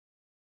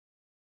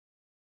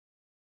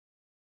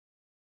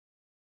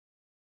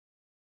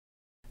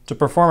To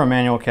perform a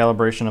manual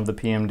calibration of the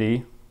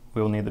PMD,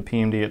 we will need the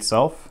PMD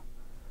itself,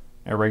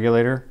 a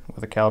regulator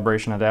with a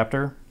calibration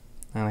adapter,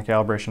 and the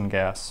calibration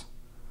gas,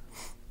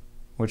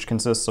 which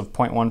consists of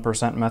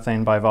 0.1%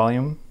 methane by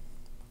volume,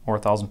 or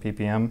 1000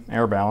 ppm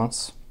air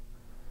balance,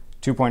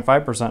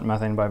 2.5%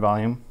 methane by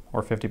volume,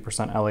 or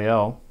 50%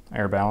 LEL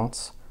air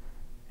balance,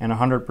 and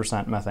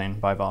 100% methane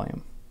by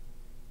volume.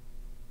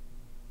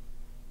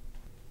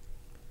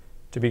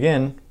 To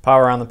begin,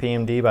 power on the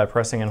PMD by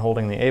pressing and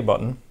holding the A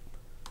button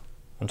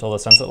until the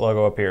SENSIT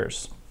logo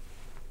appears.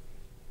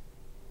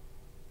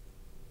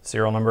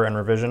 Serial number and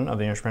revision of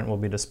the instrument will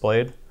be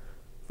displayed,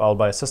 followed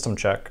by a system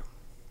check,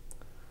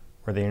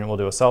 where the unit will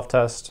do a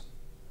self-test,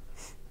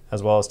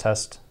 as well as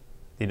test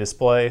the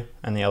display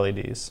and the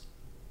LEDs.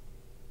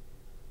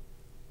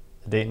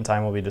 The date and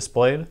time will be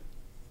displayed.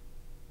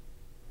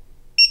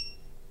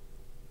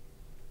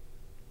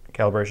 The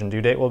calibration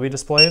due date will be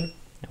displayed,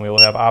 and we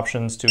will have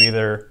options to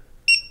either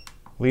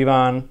leave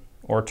on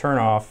or turn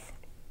off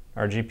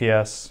our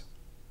GPS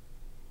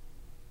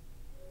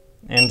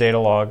and data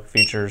log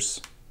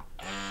features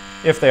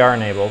if they are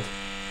enabled.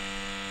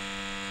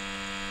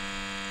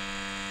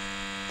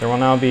 There will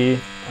now be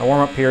a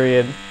warm-up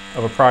period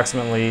of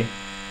approximately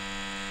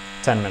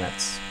 10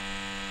 minutes.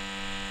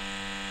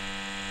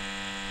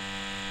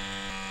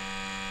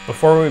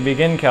 Before we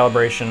begin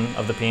calibration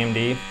of the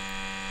PMD,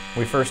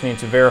 we first need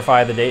to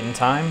verify the date and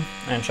time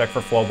and check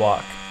for flow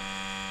block.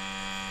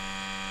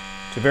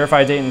 To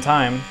verify date and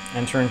time,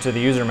 enter into the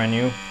user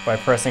menu by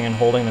pressing and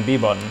holding the B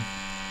button.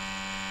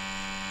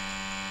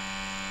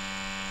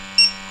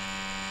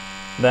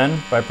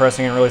 Then, by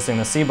pressing and releasing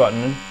the C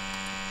button,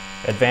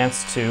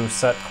 advance to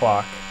Set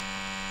Clock.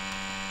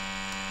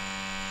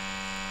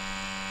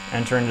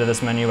 Enter into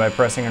this menu by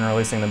pressing and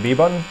releasing the B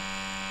button,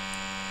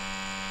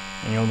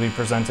 and you'll be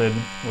presented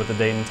with the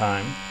date and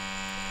time.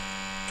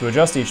 To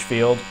adjust each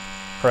field,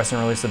 press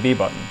and release the B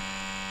button.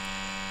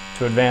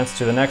 To advance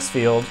to the next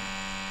field,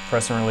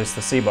 press and release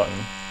the C button.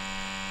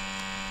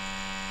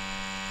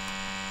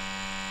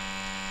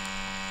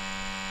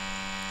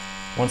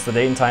 Once the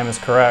date and time is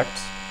correct,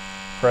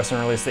 press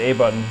and release the A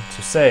button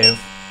to save,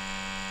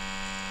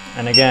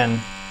 and again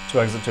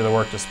to exit to the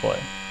work display.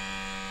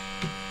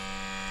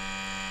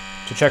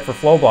 To check for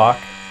flow block,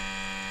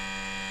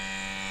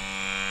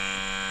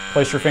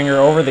 place your finger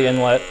over the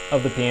inlet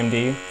of the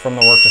PMD from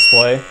the work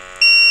display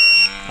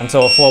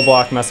until a flow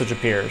block message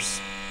appears.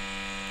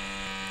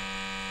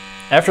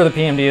 After the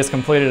PMD has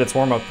completed its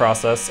warm-up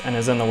process and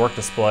is in the work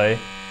display,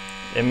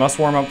 it must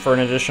warm up for an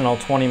additional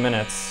 20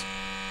 minutes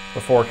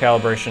before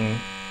calibration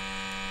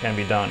can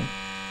be done.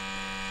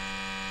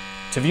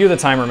 To view the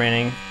time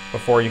remaining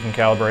before you can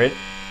calibrate,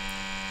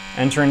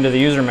 enter into the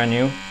user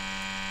menu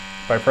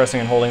by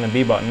pressing and holding the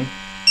B button,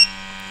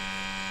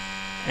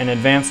 and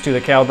advance to the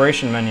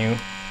calibration menu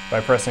by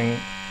pressing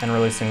and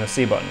releasing the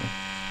C button.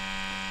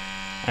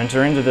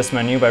 Enter into this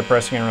menu by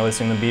pressing and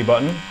releasing the B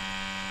button,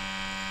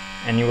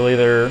 and you will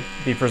either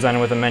be presented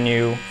with a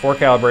menu for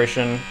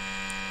calibration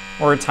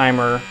or a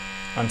timer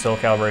until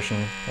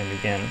calibration can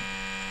begin.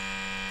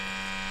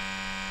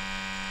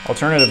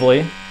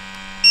 Alternatively,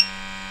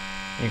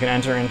 you can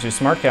enter into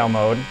Smart Cal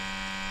mode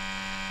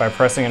by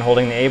pressing and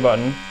holding the A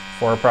button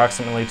for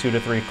approximately 2 to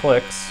 3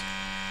 clicks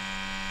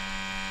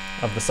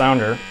of the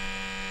sounder,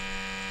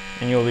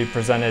 and you will be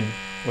presented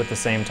with the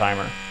same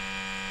timer.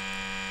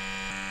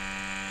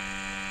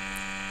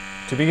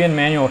 To begin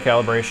manual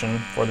calibration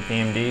for the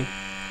PMD,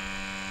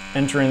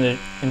 enter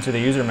into the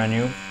user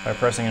menu by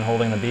pressing and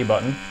holding the B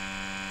button,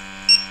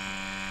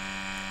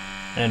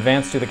 and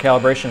advance to the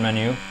calibration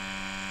menu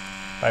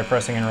by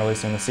pressing and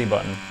releasing the C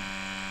button.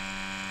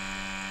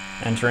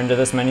 Enter into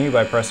this menu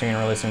by pressing and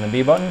releasing the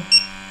B button,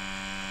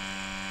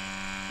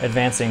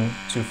 advancing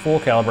to full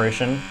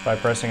calibration by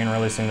pressing and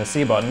releasing the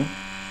C button,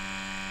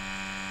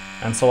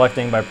 and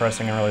selecting by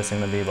pressing and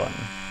releasing the B button.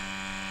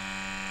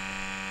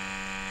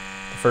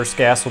 The first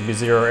gas will be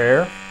zero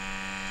air,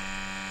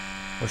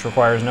 which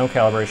requires no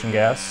calibration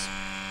gas.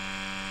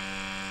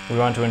 We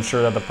want to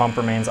ensure that the pump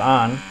remains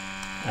on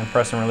and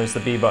press and release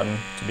the B button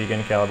to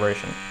begin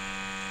calibration.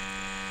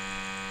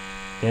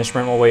 The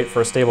instrument will wait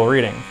for a stable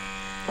reading.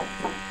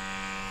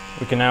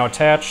 We can now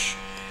attach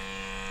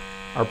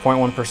our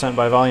 0.1%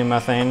 by volume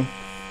methane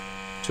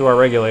to our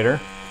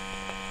regulator.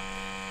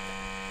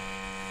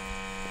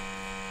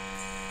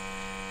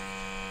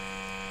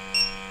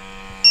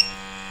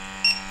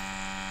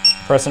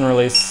 Press and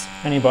release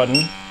any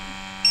button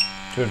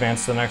to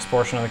advance to the next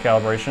portion of the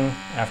calibration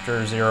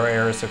after zero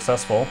air is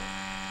successful.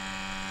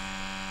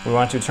 We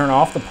want to turn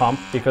off the pump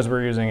because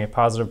we're using a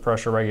positive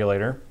pressure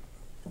regulator.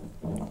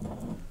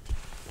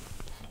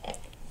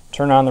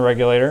 Turn on the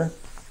regulator.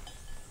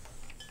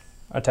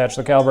 Attach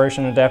the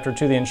calibration adapter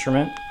to the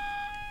instrument,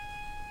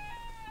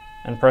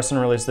 and press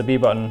and release the B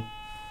button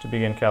to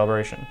begin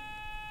calibration.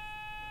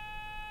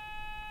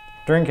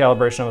 During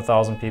calibration of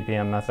 1000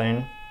 ppm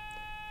methane,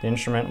 the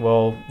instrument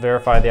will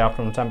verify the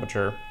optimum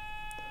temperature,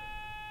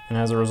 and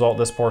as a result,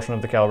 this portion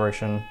of the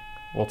calibration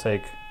will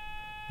take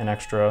an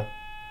extra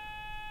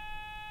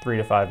 3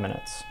 to 5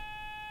 minutes.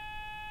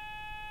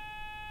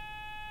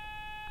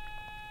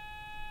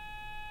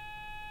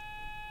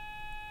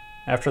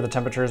 After the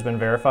temperature has been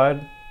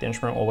verified, the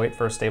instrument will wait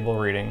for a stable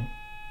reading.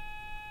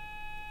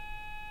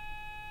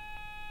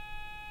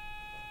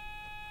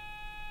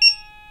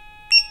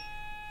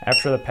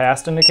 After the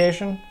passed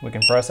indication, we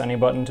can press any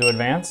button to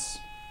advance,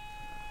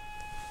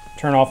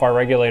 turn off our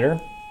regulator,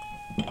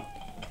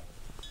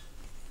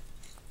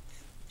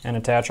 and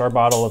attach our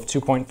bottle of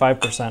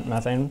 2.5%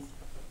 methane.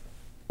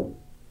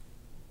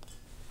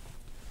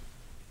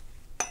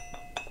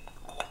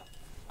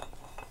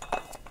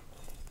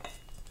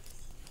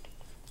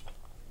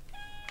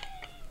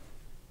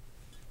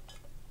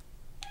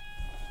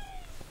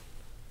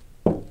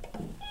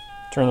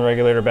 Turn the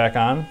regulator back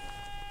on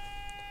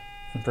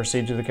and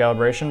proceed to the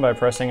calibration by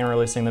pressing and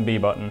releasing the B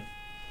button.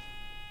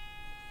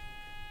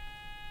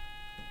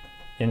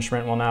 The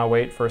instrument will now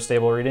wait for a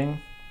stable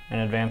reading and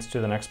advance to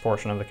the next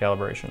portion of the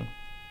calibration.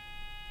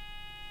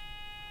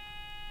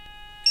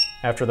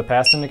 After the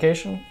passed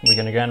indication, we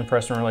can again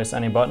press and release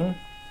any button,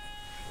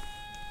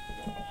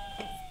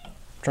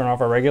 turn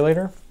off our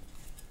regulator,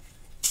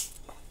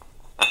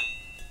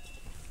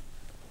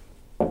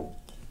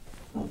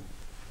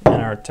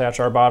 and attach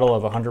our bottle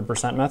of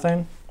 100%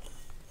 methane.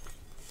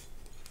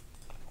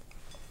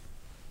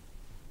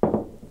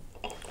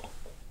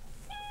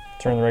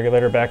 Turn the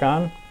regulator back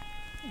on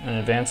and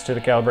advance to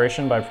the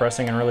calibration by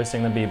pressing and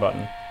releasing the B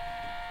button.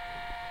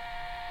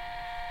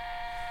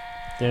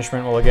 The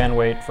instrument will again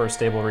wait for a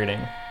stable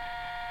reading.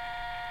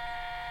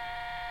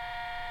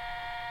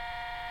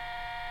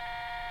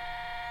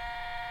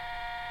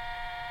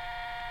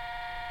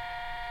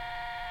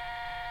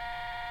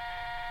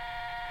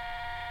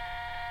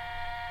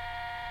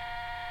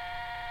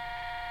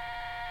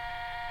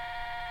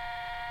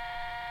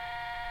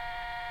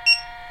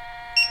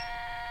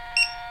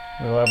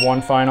 We'll have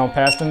one final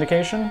passed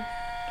indication.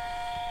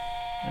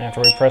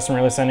 After we press and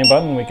release any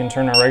button, we can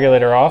turn our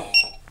regulator off.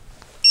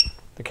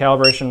 The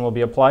calibration will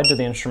be applied to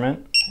the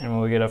instrument and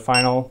we'll get a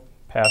final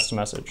passed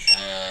message.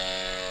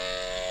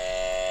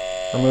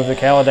 Remove the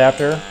cal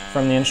adapter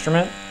from the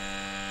instrument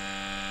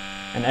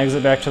and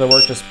exit back to the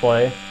work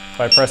display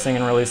by pressing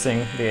and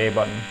releasing the A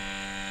button.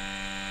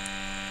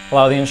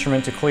 Allow the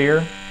instrument to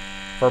clear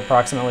for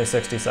approximately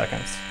 60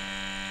 seconds.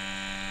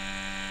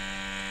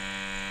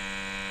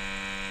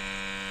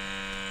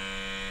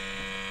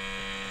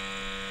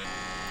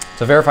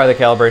 To verify the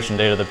calibration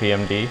date of the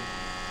PMD,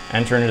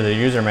 enter into the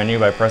user menu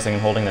by pressing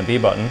and holding the B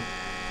button,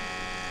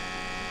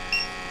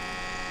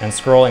 and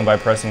scrolling by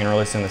pressing and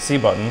releasing the C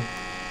button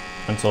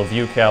until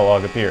View Cal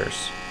Log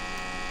appears.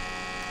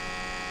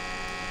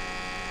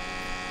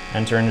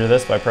 Enter into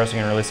this by pressing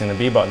and releasing the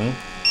B button,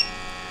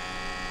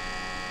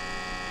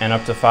 and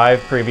up to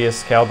 5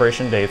 previous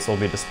calibration dates will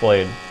be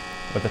displayed,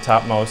 with the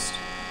topmost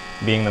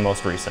being the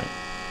most recent.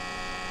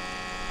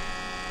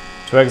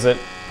 To exit,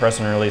 press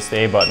and release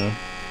the A button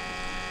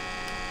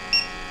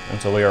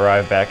until we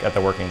arrive back at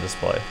the working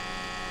display.